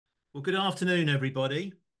Well, good afternoon,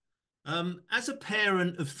 everybody. As a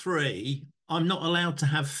parent of three, I'm not allowed to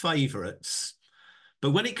have favourites.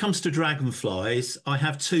 But when it comes to dragonflies, I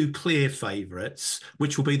have two clear favourites,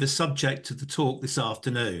 which will be the subject of the talk this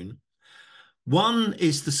afternoon. One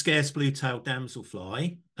is the scarce blue-tailed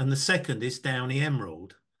damselfly, and the second is Downy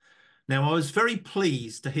emerald. Now, I was very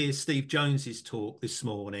pleased to hear Steve Jones's talk this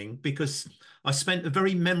morning because I spent a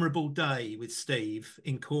very memorable day with Steve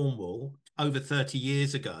in Cornwall over 30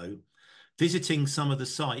 years ago, visiting some of the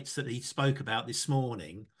sites that he spoke about this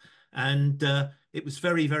morning. And it was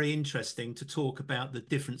very, very interesting to talk about the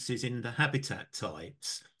differences in the habitat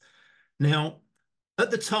types. Now, at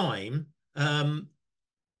the time, the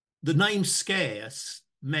name scarce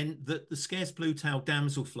meant that the scarce blue-tailed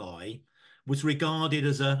damselfly was regarded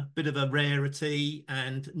as a bit of a rarity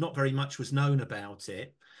and not very much was known about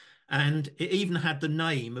it. And it even had the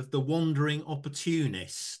name of the wandering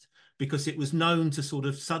opportunist because it was known to sort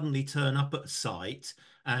of suddenly turn up at a site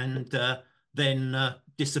and then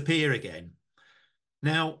disappear again.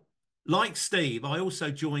 Now, like Steve, I also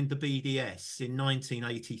joined the BDS in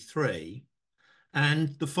 1983. And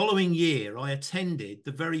the following year, I attended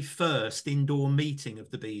the very first indoor meeting of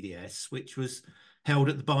the BDS, which was held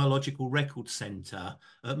at the Biological Records Centre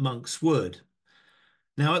at Monk's Wood.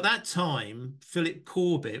 Now, at that time, Philip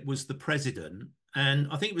Corbett was the president, and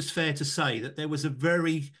I think it was fair to say that there was a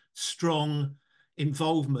very strong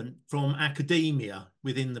involvement from academia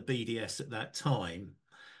within the BDS at that time.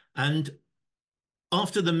 And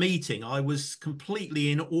after the meeting, I was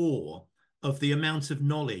completely in awe of the amount of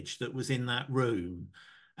knowledge that was in that room.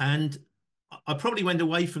 And I probably went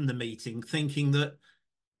away from the meeting thinking that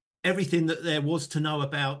everything that there was to know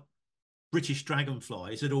about British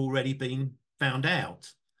dragonflies had already been found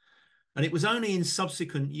out. And it was only in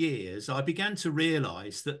subsequent years I began to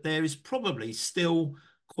realize that there is probably still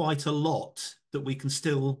quite a lot that we can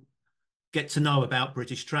still get to know about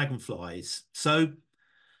British dragonflies. So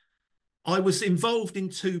I was involved in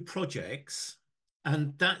two projects,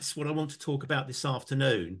 and that's what I want to talk about this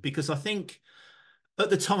afternoon, because I think at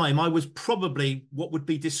the time I was probably what would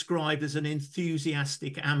be described as an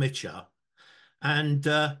enthusiastic amateur. And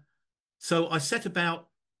so I set about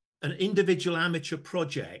an individual amateur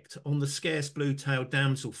project on the scarce blue-tailed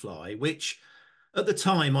damselfly, which at the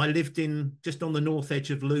time I lived in just on the north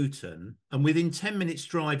edge of Luton, and within 10 minutes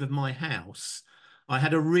drive of my house, I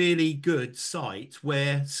had a really good site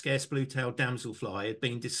where scarce blue-tailed damselfly had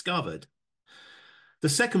been discovered. The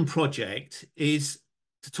second project is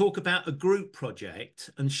to talk about a group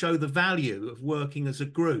project and show the value of working as a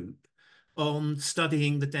group on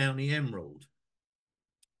studying the Downy emerald.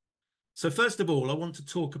 So first of all, I want to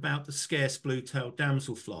talk about the scarce blue-tailed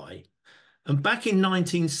damselfly. And back in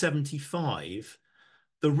 1975,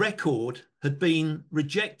 the record had been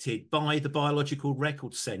rejected by the Biological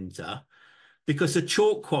Records Centre because a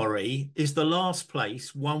chalk quarry is the last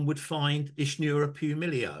place one would find Ischnura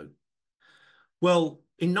pumilio. Well,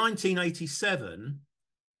 in 1987,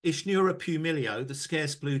 Ischnura pumilio, the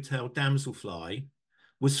scarce blue-tailed damselfly,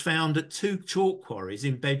 was found at two chalk quarries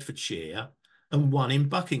in Bedfordshire and one in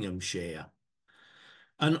Buckinghamshire.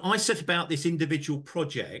 And I set about this individual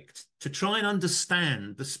project to try and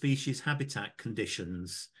understand the species habitat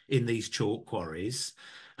conditions in these chalk quarries,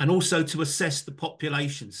 and also to assess the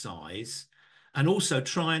population size, and also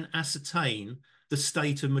try and ascertain the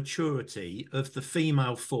state of maturity of the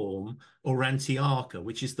female form Aurantiaca,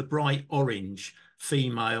 which is the bright orange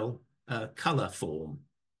female colour form.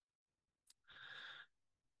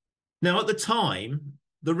 Now, at the time,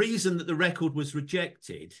 the reason that the record was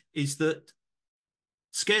rejected is that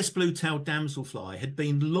scarce blue-tailed damselfly had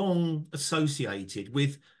been long associated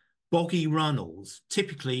with boggy runnels,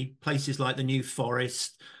 typically places like the New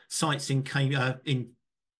Forest, sites in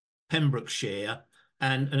Pembrokeshire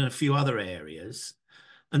and a few other areas.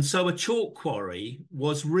 And so a chalk quarry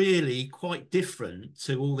was really quite different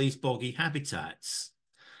to all these boggy habitats.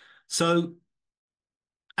 So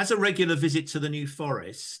as a regular visit to the New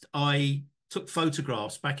Forest, I took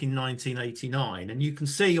photographs back in 1989, and you can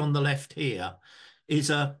see on the left here is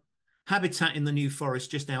a habitat in the New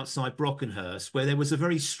Forest just outside Brockenhurst, where there was a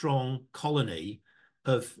very strong colony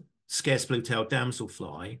of scarce blue-tailed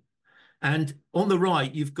damselfly. And on the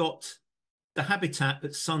right, you've got the habitat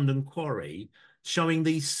at Sundon Quarry, showing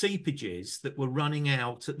these seepages that were running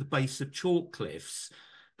out at the base of chalk cliffs,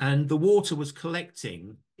 and the water was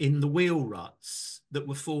collecting in the wheel ruts that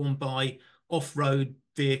were formed by off-road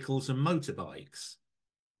vehicles and motorbikes.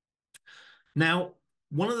 Now,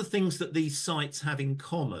 one of the things that these sites have in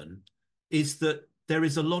common is that there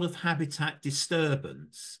is a lot of habitat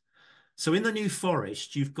disturbance. So in the New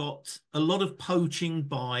Forest, you've got a lot of poaching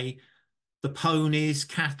by the ponies,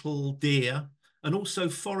 cattle, deer, and also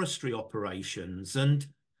forestry operations. And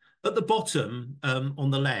at the bottom,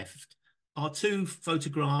 on the left, are two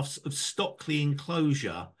photographs of Stockley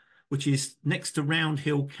Enclosure, which is next to Round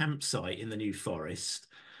Hill Campsite in the New Forest.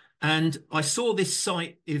 And I saw this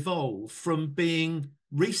site evolve from being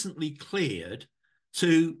recently cleared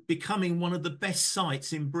to becoming one of the best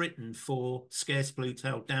sites in Britain for scarce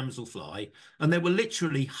blue-tailed damselfly. And there were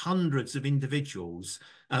literally hundreds of individuals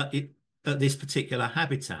at this particular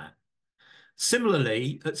habitat.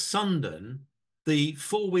 Similarly, at Sundon, the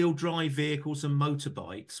four-wheel drive vehicles and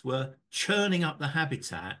motorbikes were churning up the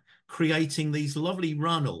habitat, creating these lovely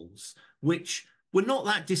runnels, which were not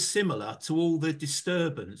that dissimilar to all the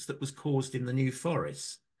disturbance that was caused in the New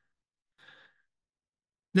Forest.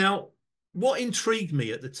 Now, what intrigued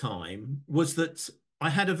me at the time was that I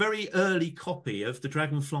had a very early copy of The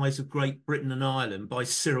Dragonflies of Great Britain and Ireland by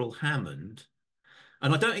Cyril Hammond.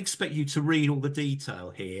 And I don't expect you to read all the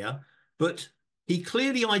detail here, but he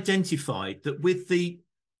clearly identified that with the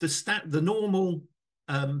normal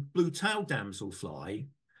blue-tailed damselfly,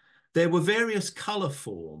 there were various colour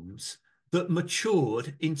forms that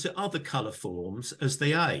matured into other colour forms as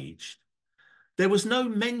they aged. There was no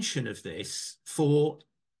mention of this for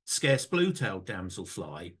scarce blue-tailed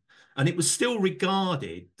damselfly, and it was still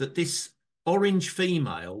regarded that this orange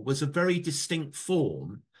female was a very distinct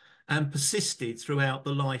form and persisted throughout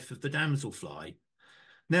the life of the damselfly.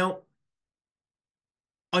 Now,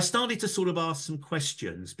 I started to sort of ask some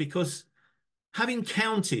questions because having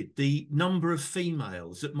counted the number of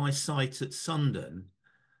females at my site at Sundon,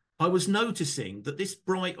 I was noticing that this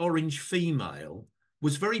bright orange female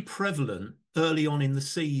was very prevalent early on in the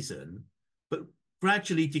season, but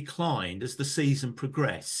gradually declined as the season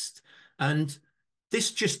progressed. And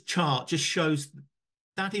this chart just shows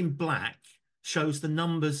that in black shows the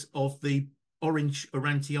numbers of the orange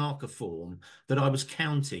Aurantiaca form that I was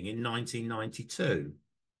counting in 1992.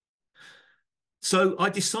 So I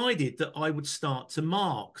decided that I would start to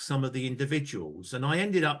mark some of the individuals, and I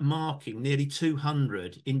ended up marking nearly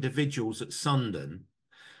 200 individuals at Sundon.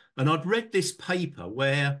 And I'd read this paper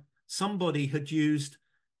where somebody had used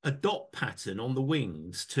a dot pattern on the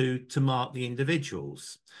wings to mark the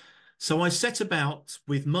individuals. So I set about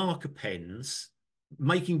with marker pens,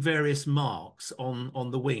 making various marks on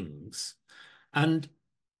the wings. And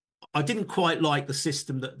I didn't quite like the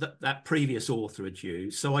system that previous author had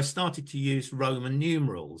used, so I started to use Roman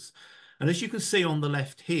numerals. And as you can see on the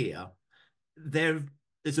left here,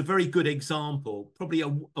 there's a very good example, probably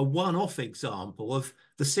a one-off example of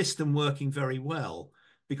the system working very well,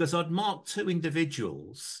 because I'd marked two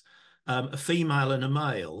individuals, a female and a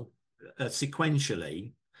male,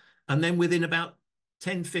 sequentially, and then within about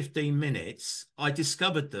 10, 15 minutes, I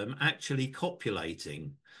discovered them actually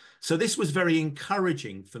copulating. So this was very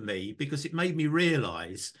encouraging for me because it made me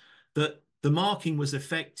realize that the marking was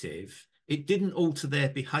effective. It didn't alter their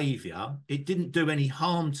behavior. It didn't do any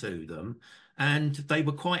harm to them. And they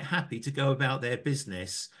were quite happy to go about their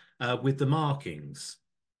business with the markings.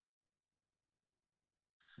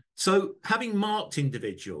 So having marked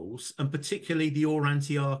individuals, and particularly the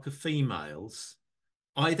Aurantiaca females,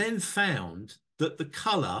 I then found that the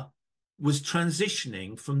colour was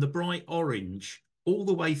transitioning from the bright orange all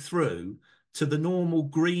the way through to the normal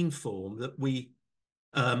green form that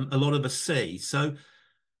a lot of us see. So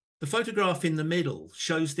the photograph in the middle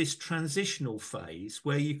shows this transitional phase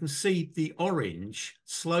where you can see the orange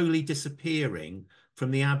slowly disappearing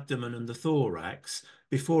from the abdomen and the thorax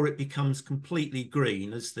before it becomes completely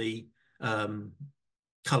green as the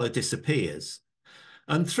colour disappears.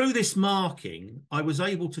 And through this marking, I was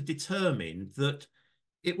able to determine that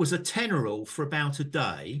it was a teneral for about a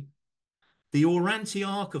day. The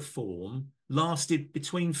Aurantiaca form lasted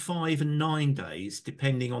between 5 and 9 days,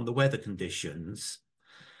 depending on the weather conditions.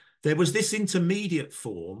 There was this intermediate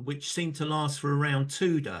form, which seemed to last for around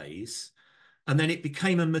 2 days, and then it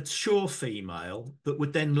became a mature female that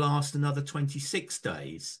would then last another 26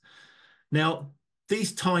 days. Now,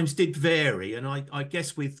 these times did vary, and I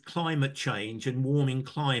guess with climate change and warming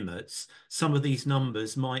climates, some of these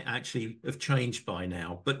numbers might actually have changed by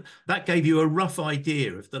now. But that gave you a rough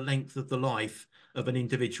idea of the length of the life of an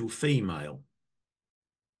individual female.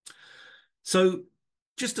 So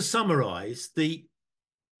just to summarize, the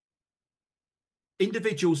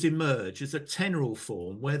individuals emerge as a teneral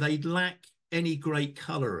form where they lack any great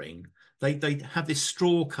colouring. They have this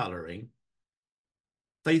straw colouring.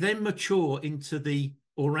 They then mature into the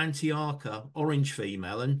Aurantiaca orange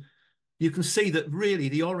female, and you can see that really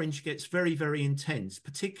the orange gets very, very intense,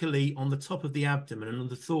 particularly on the top of the abdomen and on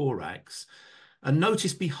the thorax. And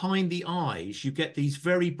notice behind the eyes, you get these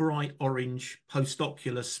very bright orange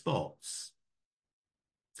postocular spots.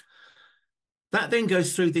 That then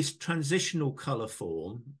goes through this transitional colour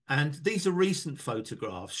form, and these are recent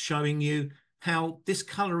photographs showing you how this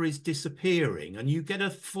colour is disappearing, and you get a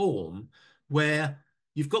form where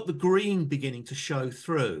you've got the green beginning to show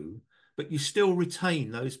through, but you still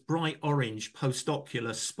retain those bright orange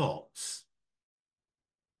postocular spots.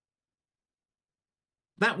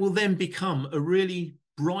 That will then become a really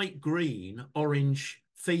bright green orange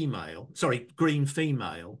female, sorry, green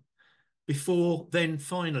female, before then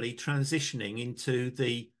finally transitioning into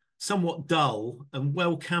the somewhat dull and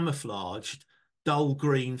well camouflaged dull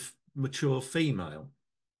green mature female.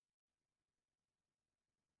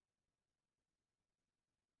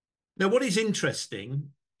 Now, what is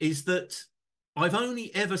interesting is that I've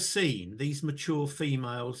only ever seen these mature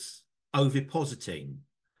females ovipositing,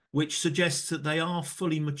 which suggests that they are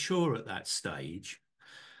fully mature at that stage.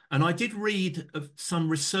 And I did read of some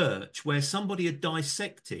research where somebody had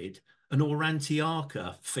dissected an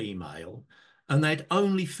Aurantiaca female and they'd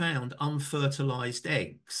only found unfertilized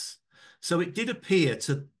eggs. So it did appear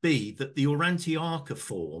to be that the Aurantiaca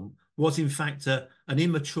form was in fact an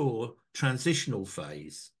immature transitional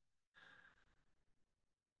phase.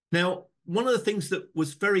 Now, one of the things that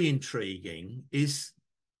was very intriguing is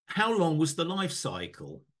how long was the life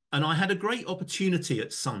cycle? And I had a great opportunity at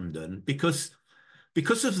Sundon because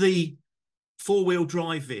of the four-wheel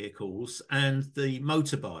drive vehicles and the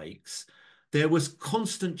motorbikes, there was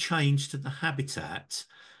constant change to the habitat.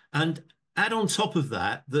 And add on top of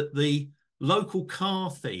that, that the local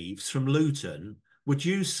car thieves from Luton would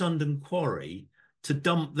use Sundon Quarry to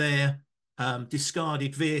dump their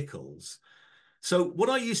discarded vehicles. So what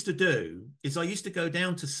I used to do is I used to go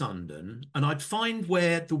down to Sundon and I'd find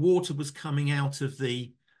where the water was coming out of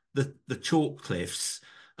the chalk cliffs,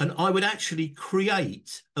 and I would actually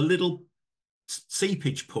create a little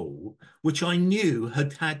seepage pool, which I knew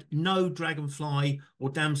had had no dragonfly or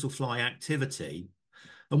damselfly activity.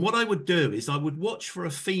 And what I would do is I would watch for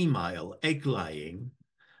a female egg laying,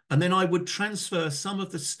 and then I would transfer some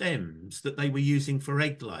of the stems that they were using for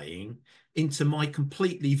egg laying into my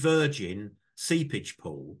completely virgin seepage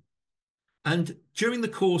pool. And during the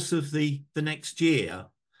course of the next year,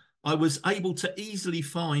 I was able to easily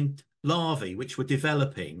find larvae which were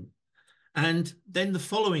developing. And then the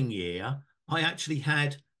following year, I actually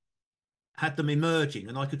had them emerging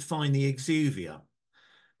and I could find the exuvia.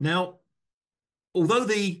 Now, although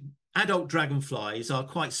the adult dragonflies are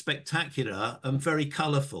quite spectacular and very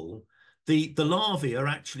colourful, the larvae are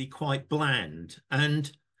actually quite bland.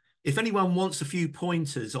 And if anyone wants a few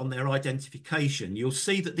pointers on their identification, you'll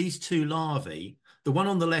see that these two larvae, the one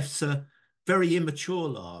on the left's a very immature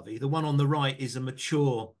larvae, the one on the right is a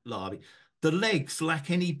mature larvae. The legs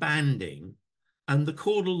lack any banding, and the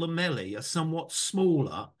caudal lamellae are somewhat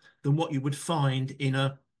smaller than what you would find in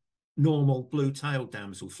a normal blue-tailed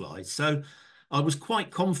damselfly. So I was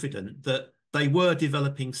quite confident that they were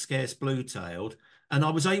developing scarce blue-tailed, and I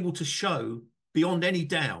was able to show beyond any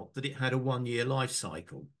doubt that it had a 1-year life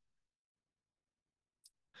cycle.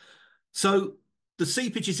 So the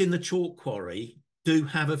seepages in the chalk quarry do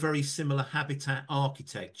have a very similar habitat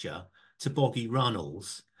architecture to boggy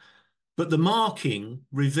runnels, but the marking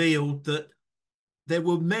revealed that there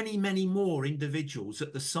were many, many more individuals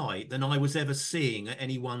at the site than I was ever seeing at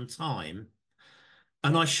any one time.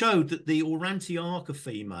 And I showed that the Aurantiaca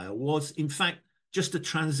female was, in fact, just a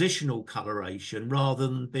transitional coloration rather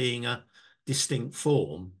than being a distinct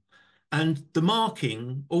form. And the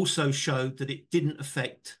marking also showed that it didn't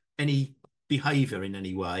affect any behaviour in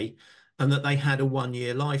any way and that they had a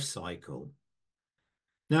 1-year life cycle.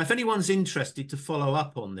 Now, if anyone's interested to follow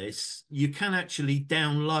up on this, you can actually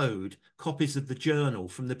download copies of the journal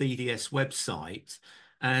from the BDS website,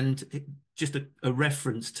 and just a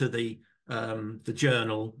reference to the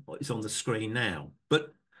journal is on the screen now.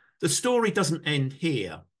 But the story doesn't end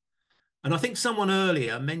here. And I think someone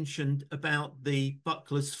earlier mentioned about the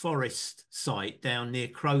Buckler's Forest site down near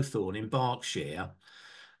Crowthorne in Berkshire.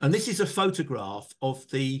 And this is a photograph of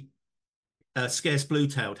the scarce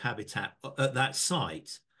blue-tailed habitat at that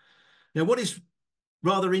site. Now, what is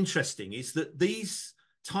rather interesting is that these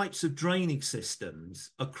types of draining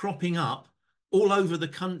systems are cropping up all over the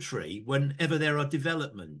country whenever there are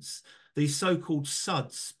developments, these so-called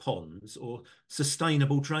SUDS ponds or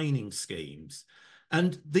sustainable draining schemes.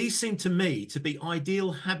 And these seem to me to be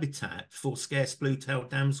ideal habitat for scarce blue-tailed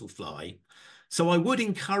damselfly. So I would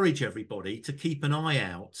encourage everybody to keep an eye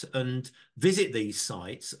out and visit these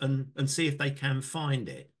sites and see if they can find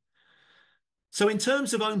it. So in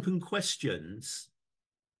terms of open questions,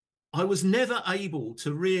 I was never able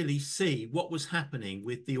to really see what was happening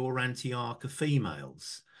with the Aurantiaca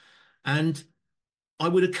females. And I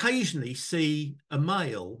would occasionally see a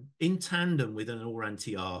male in tandem with an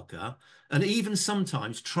Aurantiaca and even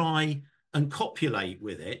sometimes try and copulate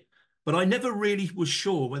with it. But I never really was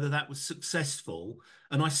sure whether that was successful.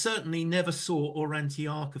 And I certainly never saw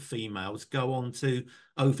Aurantiaca females go on to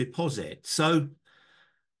oviposit. So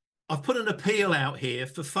I've put an appeal out here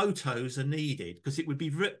for photos are needed because it would be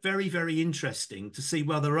very, very interesting to see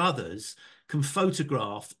whether others can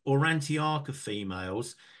photograph Aurantiaca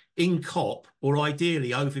females in cop or ideally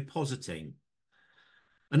ovipositing.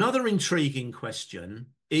 Another intriguing question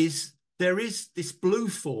is there is this blue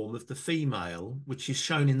form of the female, which is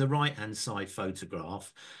shown in the right-hand side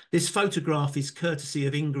photograph. This photograph is courtesy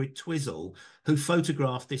of Ingrid Twizzle, who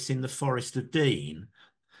photographed this in the Forest of Dean.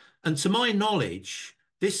 And to my knowledge,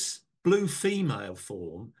 this blue female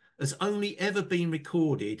form has only ever been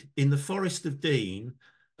recorded in the Forest of Dean,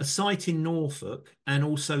 a site in Norfolk, and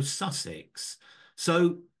also Sussex.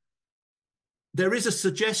 So there is a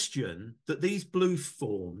suggestion that these blue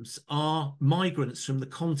forms are migrants from the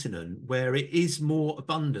continent where it is more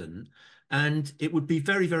abundant. And it would be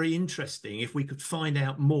very, very interesting if we could find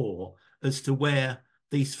out more as to where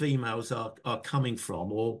these females are coming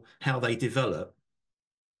from or how they develop.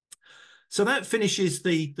 So that finishes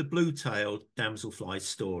the blue-tailed damselfly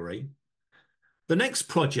story. The next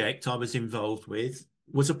project I was involved with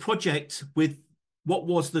was a project with what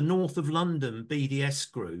was the North of London BDS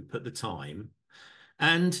group at the time.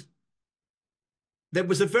 And there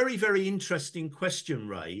was a very, very interesting question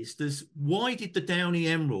raised as why did the Downy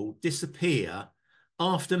emerald disappear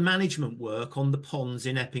after management work on the ponds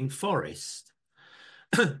in Epping Forest?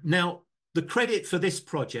 Now, the credit for this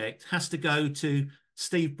project has to go to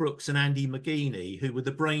Steve Brooks and Andy McGeaney, who were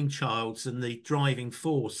the brainchilds and the driving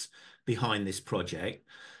force behind this project.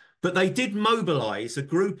 But they did mobilise a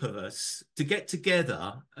group of us to get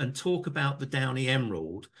together and talk about the Downy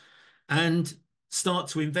emerald and start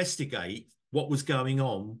to investigate what was going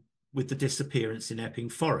on with the disappearance in Epping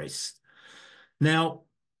Forest. Now,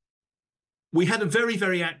 we had a very,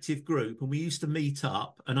 very active group and we used to meet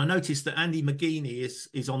up. And I noticed that Andy McGeaney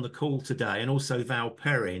is on the call today and also Val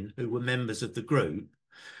Perrin, who were members of the group.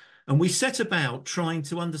 And we set about trying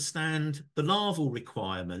to understand the larval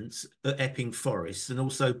requirements at Epping Forest and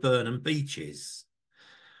also Burnham Beaches.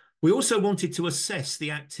 We also wanted to assess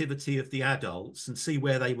the activity of the adults and see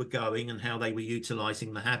where they were going and how they were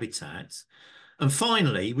utilising the habitat. And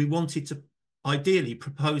finally, we wanted to ideally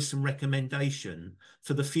propose some recommendation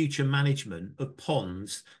for the future management of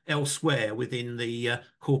ponds elsewhere within the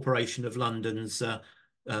Corporation of London's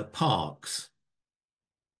parks.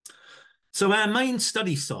 So our main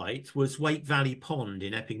study site was Wake Valley Pond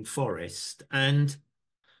in Epping Forest. And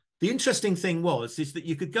the interesting thing is that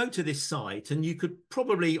you could go to this site and you could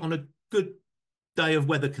probably, on a good day of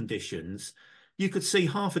weather conditions, you could see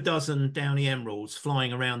half a dozen Downy emeralds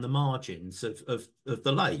flying around the margins of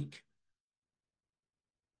the lake.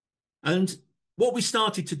 And what we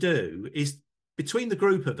started to do is, between the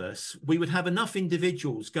group of us, we would have enough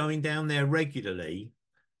individuals going down there regularly,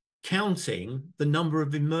 counting the number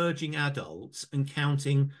of emerging adults and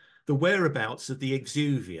counting the whereabouts of the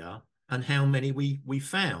exuvia and how many we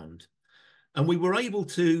found. And we were able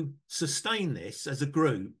to sustain this as a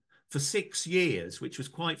group for 6 years, which was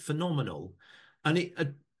quite phenomenal. And it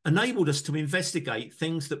enabled us to investigate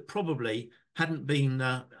things that probably hadn't been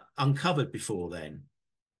uncovered before then.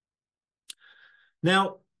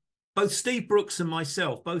 Now, both Steve Brooks and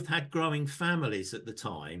myself both had growing families at the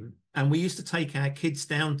time, and we used to take our kids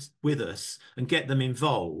down with us and get them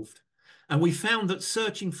involved. And we found that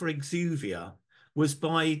searching for exuvia was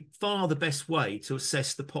by far the best way to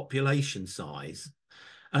assess the population size.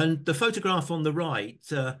 And the photograph on the right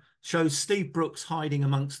shows Steve Brooks hiding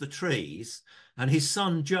amongst the trees and his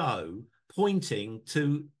son Joe pointing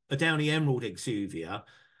to a Downy emerald exuvia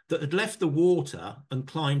that had left the water and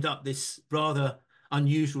climbed up this rather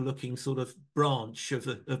unusual looking sort of branch of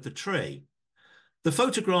the tree. The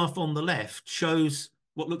photograph on the left shows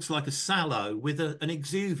what looks like a sallow with an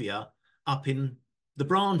exuvia up in the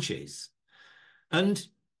branches. And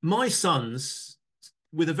my sons,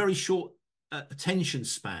 with a very short attention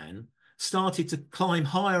span, started to climb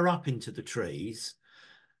higher up into the trees.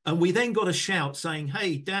 And we then got a shout saying,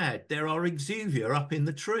 "Hey, Dad, there are exuvia up in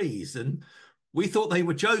the trees." And we thought they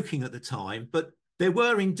were joking at the time, but there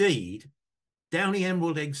were indeed Downy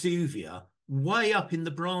emerald exuvia way up in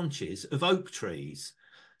the branches of oak trees.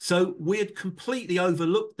 So we had completely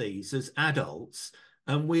overlooked these as adults,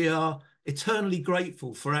 and we are eternally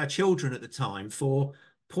grateful for our children at the time for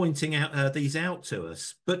pointing out these out to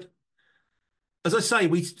us. But as I say,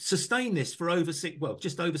 we sustained this for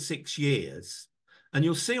just over 6 years. And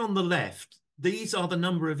you'll see on the left, these are the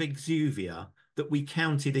number of exuvia that we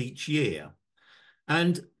counted each year.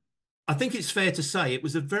 And I think it's fair to say it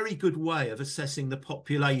was a very good way of assessing the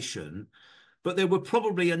population, but there were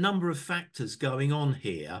probably a number of factors going on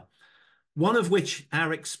here, one of which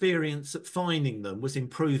our experience at finding them was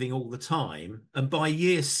improving all the time. And by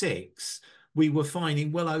year 6, we were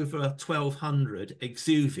finding well over 1,200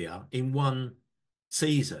 exuvia in one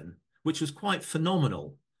season, which was quite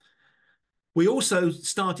phenomenal. We also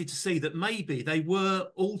started to see that maybe they were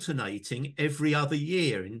alternating every other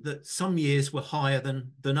year, in that some years were higher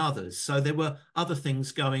than others. So there were other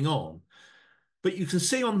things going on. But you can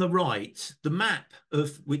see on the right, the map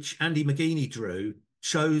of which Andy McGeaney drew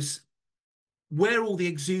shows where all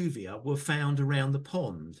the exuvia were found around the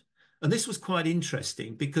pond. And this was quite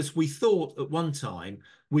interesting because we thought at one time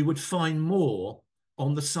we would find more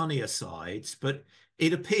on the sunnier sides, but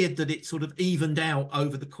it appeared that it sort of evened out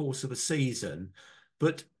over the course of a season.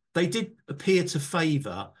 But they did appear to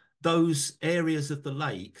favour those areas of the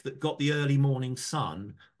lake that got the early morning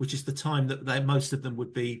sun, which is the time that most of them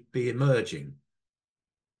would be emerging.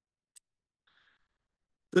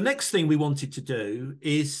 The next thing we wanted to do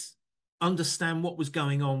is understand what was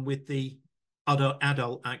going on with the other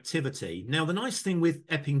adult activity. Now, the nice thing with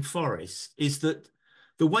Epping Forest is that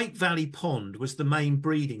the Wake Valley Pond was the main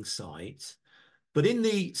breeding site, but in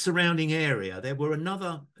the surrounding area, there were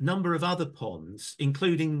another number of other ponds,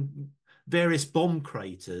 including various bomb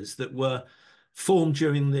craters that were formed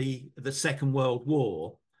during the Second World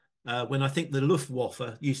War, when I think the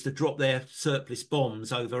Luftwaffe used to drop their surplus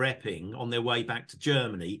bombs over Epping on their way back to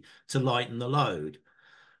Germany to lighten the load.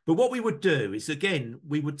 But what we would do is, again,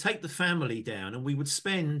 we would take the family down and we would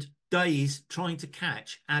spend days trying to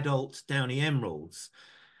catch adult Downy emeralds.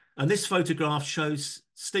 And this photograph shows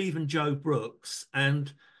Steve and Joe Brooks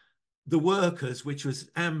and the workers, which was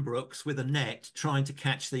Anne Brooks with a net trying to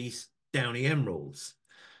catch these Downy emeralds.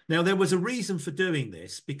 Now, there was a reason for doing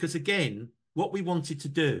this because, again, what we wanted to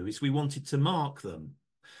do is we wanted to mark them.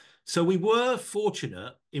 So we were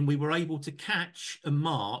fortunate in we were able to catch and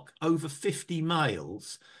mark over 50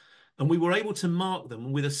 males, and we were able to mark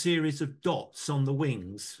them with a series of dots on the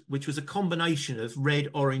wings, which was a combination of red,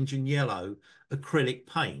 orange and yellow acrylic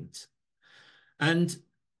paint. And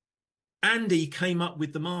Andy came up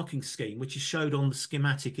with the marking scheme, which is showed on the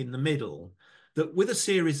schematic in the middle, that with a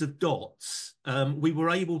series of dots, we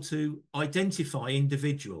were able to identify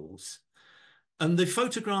individuals. And the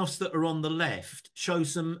photographs that are on the left show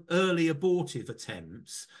some early abortive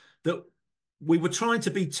attempts that we were trying to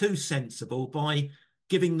be too sensible by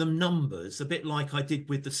giving them numbers, a bit like I did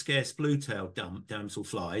with the scarce blue-tailed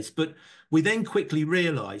damselflies. But we then quickly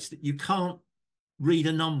realised that you can't read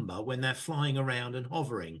a number when they're flying around and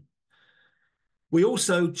hovering. We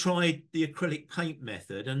also tried the acrylic paint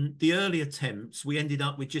method, and the early attempts, we ended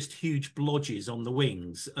up with just huge blotches on the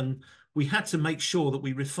wings. And we had to make sure that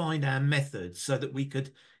we refined our methods so that we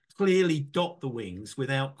could clearly dot the wings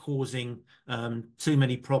without causing too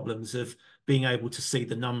many problems of being able to see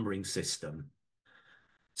the numbering system.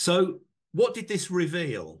 So what did this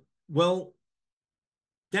reveal? Well,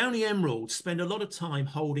 Downy emeralds spend a lot of time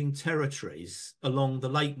holding territories along the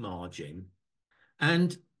lake margin,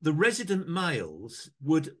 and the resident males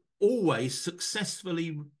would always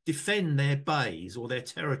successfully defend their bays or their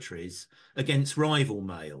territories against rival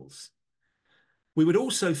males. We would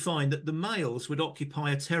also find that the males would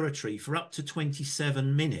occupy a territory for up to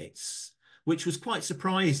 27 minutes, which was quite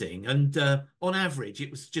surprising. And on average,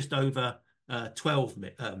 it was just over 12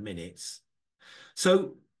 minutes.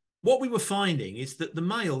 So what we were finding is that the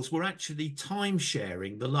males were actually time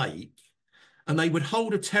sharing the lake, and they would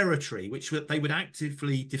hold a territory which they would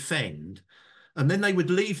actively defend, and then they would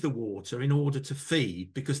leave the water in order to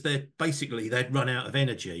feed because they'd run out of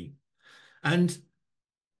energy. And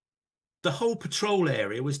the whole patrol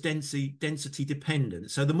area was density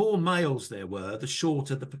dependent. So the more males there were, the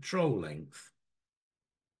shorter the patrol length.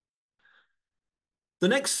 The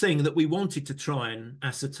next thing that we wanted to try and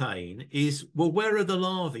ascertain is, well, where are the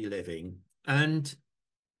larvae living? And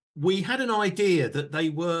we had an idea that they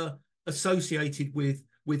were associated with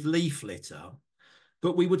leaf litter,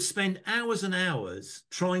 but we would spend hours and hours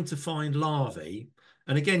trying to find larvae.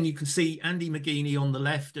 And again, you can see Andy McGeaney on the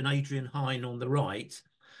left and Adrian Hine on the right.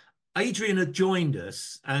 Adrian had joined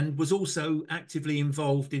us and was also actively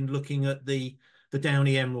involved in looking at the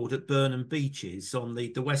Downy emerald at Burnham Beeches on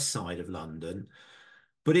the west side of London.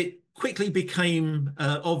 But it quickly became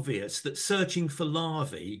obvious that searching for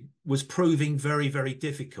larvae was proving very, very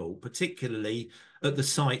difficult, particularly at the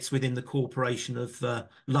sites within the Corporation of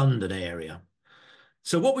London area.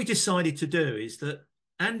 So what we decided to do is that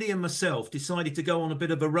Andy and myself decided to go on a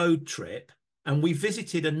bit of a road trip, and we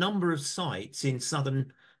visited a number of sites in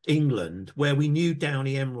southern England, where we knew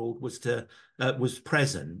Downy emerald was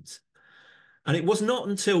present. And it was not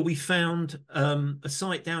until we found a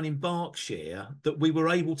site down in Berkshire that we were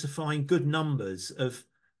able to find good numbers of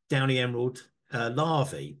Downy emerald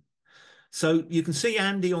larvae. So you can see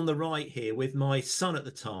Andy on the right here with my son at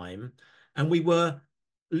the time, and we were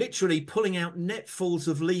literally pulling out netfuls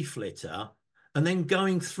of leaf litter and then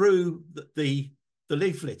going through the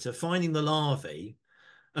leaf litter, finding the larvae.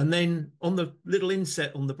 And then on the little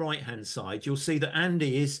inset on the right-hand side, you'll see that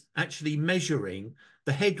Andy is actually measuring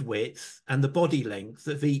the head width and the body length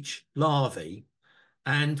of each larvae.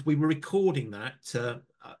 And we were recording that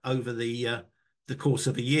over the course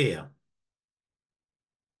of a year.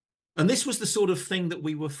 And this was the sort of thing that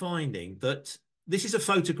we were finding, that this is a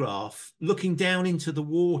photograph looking down into the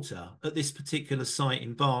water at this particular site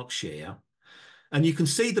in Berkshire. And you can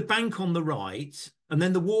see the bank on the right, and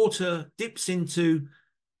then the water dips into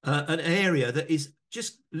an area that is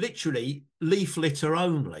just literally leaf litter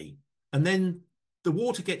only. And then the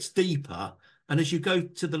water gets deeper. And as you go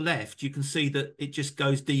to the left, you can see that it just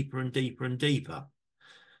goes deeper and deeper and deeper.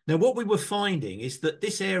 Now, what we were finding is that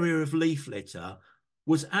this area of leaf litter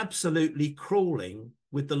was absolutely crawling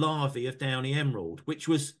with the larvae of Downy emerald, which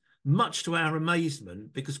was much to our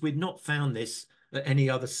amazement because we'd not found this at any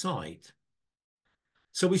other site.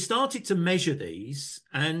 So we started to measure these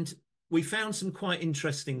and we found some quite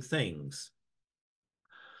interesting things.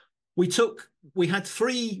 We had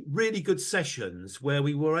 3 really good sessions where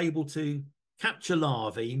we were able to capture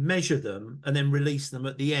larvae, measure them, and then release them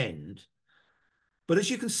at the end. But as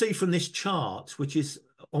you can see from this chart, which is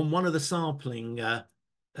on one of the sampling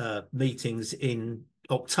meetings in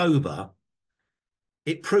October,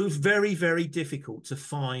 it proved very, very difficult to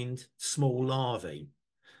find small larvae.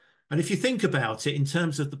 And if you think about it in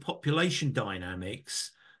terms of the population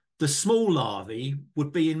dynamics, the small larvae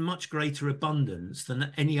would be in much greater abundance than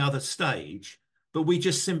at any other stage, but we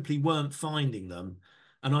just simply weren't finding them.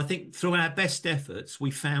 And I think through our best efforts,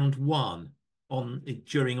 we found one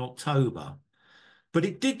during October. But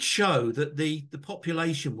it did show that the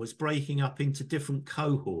population was breaking up into different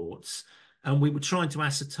cohorts, and we were trying to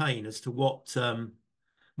ascertain as to what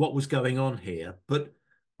was going on here. But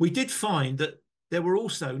we did find that there were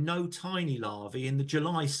also no tiny larvae in the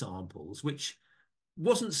July samples, which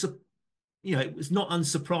wasn't, it was not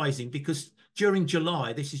unsurprising because during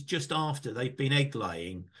July, this is just after they've been egg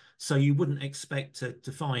laying, so you wouldn't expect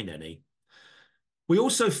to find any. We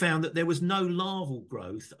also found that there was no larval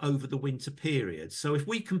growth over the winter period. So if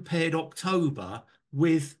we compared October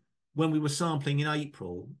with when we were sampling in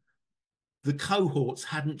April, the cohorts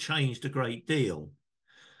hadn't changed a great deal.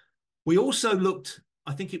 We also looked,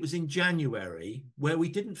 I think it was in January, where we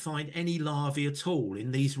didn't find any larvae at all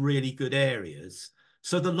in these really good areas.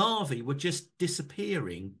 So the larvae were just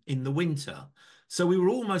disappearing in the winter. So we were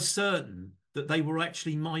almost certain that they were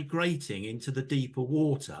actually migrating into the deeper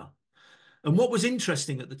water. And what was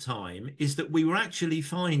interesting at the time is that we were actually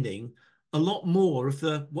finding a lot more of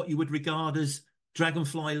what you would regard as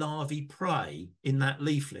dragonfly larvae prey in that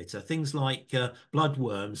leaf litter, things like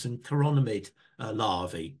bloodworms and chironomid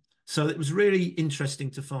larvae. So it was really interesting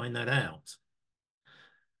to find that out.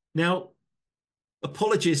 Now,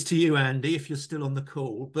 apologies to you, Andy, if you're still on the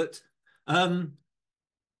call, but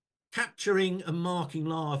capturing and marking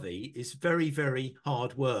larvae is very, very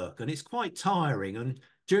hard work, and it's quite tiring. And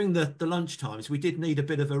during the lunch times, we did need a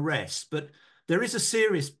bit of a rest, but there is a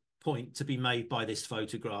serious point to be made by this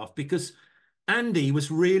photograph because Andy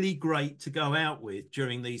was really great to go out with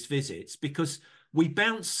during these visits because we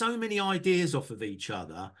bounced so many ideas off of each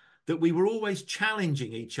other that we were always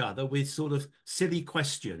challenging each other with sort of silly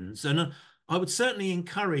questions. And I would certainly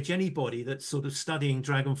encourage anybody that's sort of studying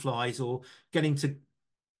dragonflies or getting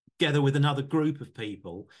together with another group of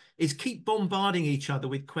people is keep bombarding each other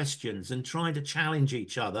with questions and trying to challenge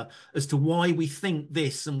each other as to why we think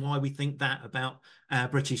this and why we think that about our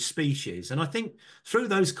British species. And I think through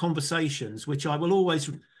those conversations, which I will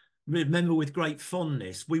always remember with great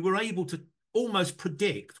fondness, we were able to almost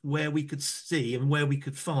predict where we could see and where we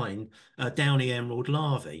could find Downy emerald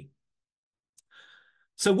larvae.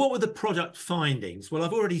 So what were the product findings? Well,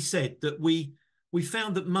 I've already said that we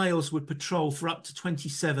found that males would patrol for up to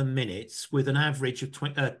 27 minutes with an average of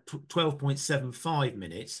 12.75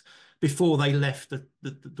 minutes before they left the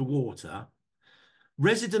water.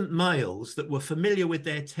 Resident males that were familiar with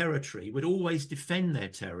their territory would always defend their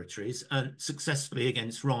territories successfully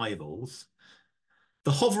against rivals.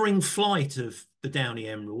 The hovering flight of the Downy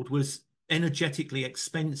emerald was energetically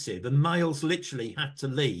expensive, and males literally had to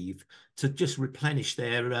leave to just replenish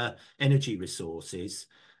their energy resources,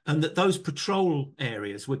 and that those patrol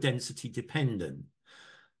areas were density dependent.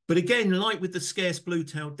 But again, like with the scarce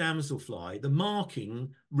blue-tailed damselfly, the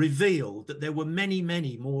marking revealed that there were many,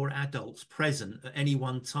 many more adults present at any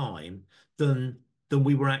one time than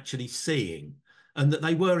we were actually seeing, and that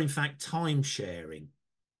they were in fact time sharing.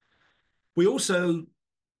 We also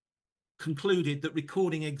concluded that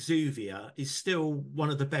recording exuvia is still one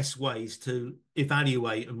of the best ways to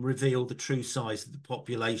evaluate and reveal the true size of the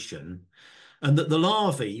population, and that the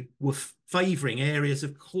larvae were favouring areas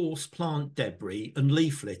of coarse plant debris and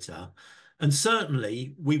leaf litter. And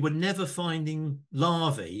certainly we were never finding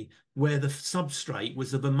larvae where the substrate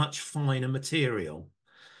was of a much finer material.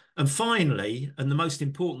 And finally, and the most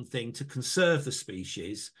important thing to conserve the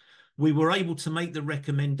species, we were able to make the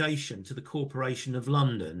recommendation to the Corporation of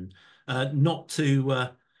London not to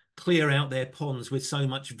clear out their ponds with so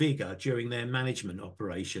much vigour during their management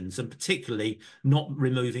operations, and particularly not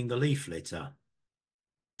removing the leaf litter.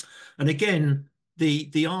 And again,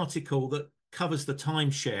 the article that covers the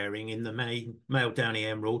time sharing in the male downy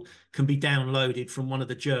emerald can be downloaded from one of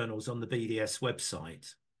the journals on the BDS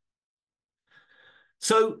website.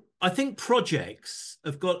 So I think projects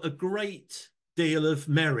have got a great deal of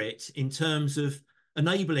merit in terms of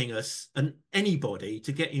enabling us and anybody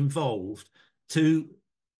to get involved to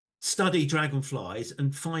study dragonflies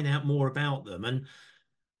and find out more about them. And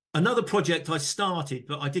another project I started,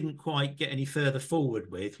 but I didn't quite get any further forward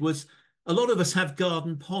with, was a lot of us have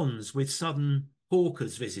garden ponds with southern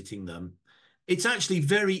hawkers visiting them. It's actually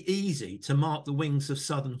very easy to mark the wings of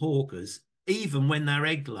southern hawkers, even when they're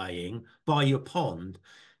egg laying by your pond.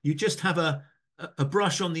 You just have a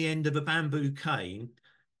brush on the end of a bamboo cane,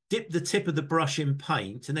 dip the tip of the brush in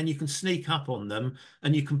paint, and then you can sneak up on them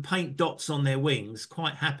and you can paint dots on their wings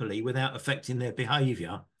quite happily without affecting their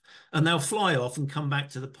behaviour. And they'll fly off and come back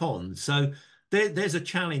to the pond. So there's a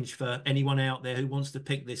challenge for anyone out there who wants to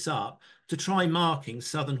pick this up to try marking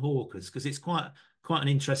southern hawkers, because it's quite an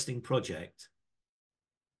interesting project.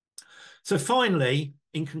 So finally,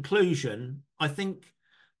 in conclusion, I think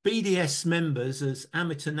BDS members as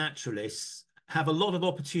amateur naturalists have a lot of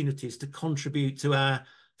opportunities to contribute to our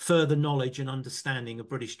further knowledge and understanding of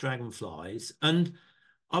British dragonflies. And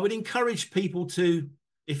I would encourage people to,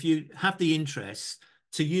 if you have the interest,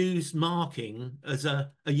 to use marking as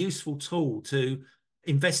a useful tool to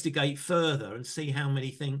investigate further and see how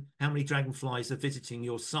many dragonflies are visiting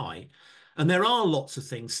your site. And there are lots of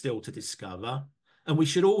things still to discover, and we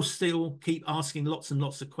should all still keep asking lots and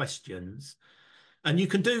lots of questions. And you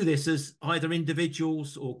can do this as either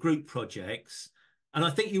individuals or group projects. And I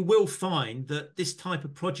think you will find that this type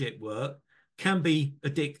of project work can be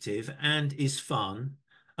addictive and is fun.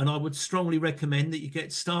 And I would strongly recommend that you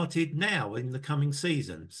get started now in the coming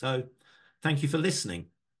season. So thank you for listening.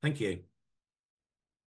 Thank you.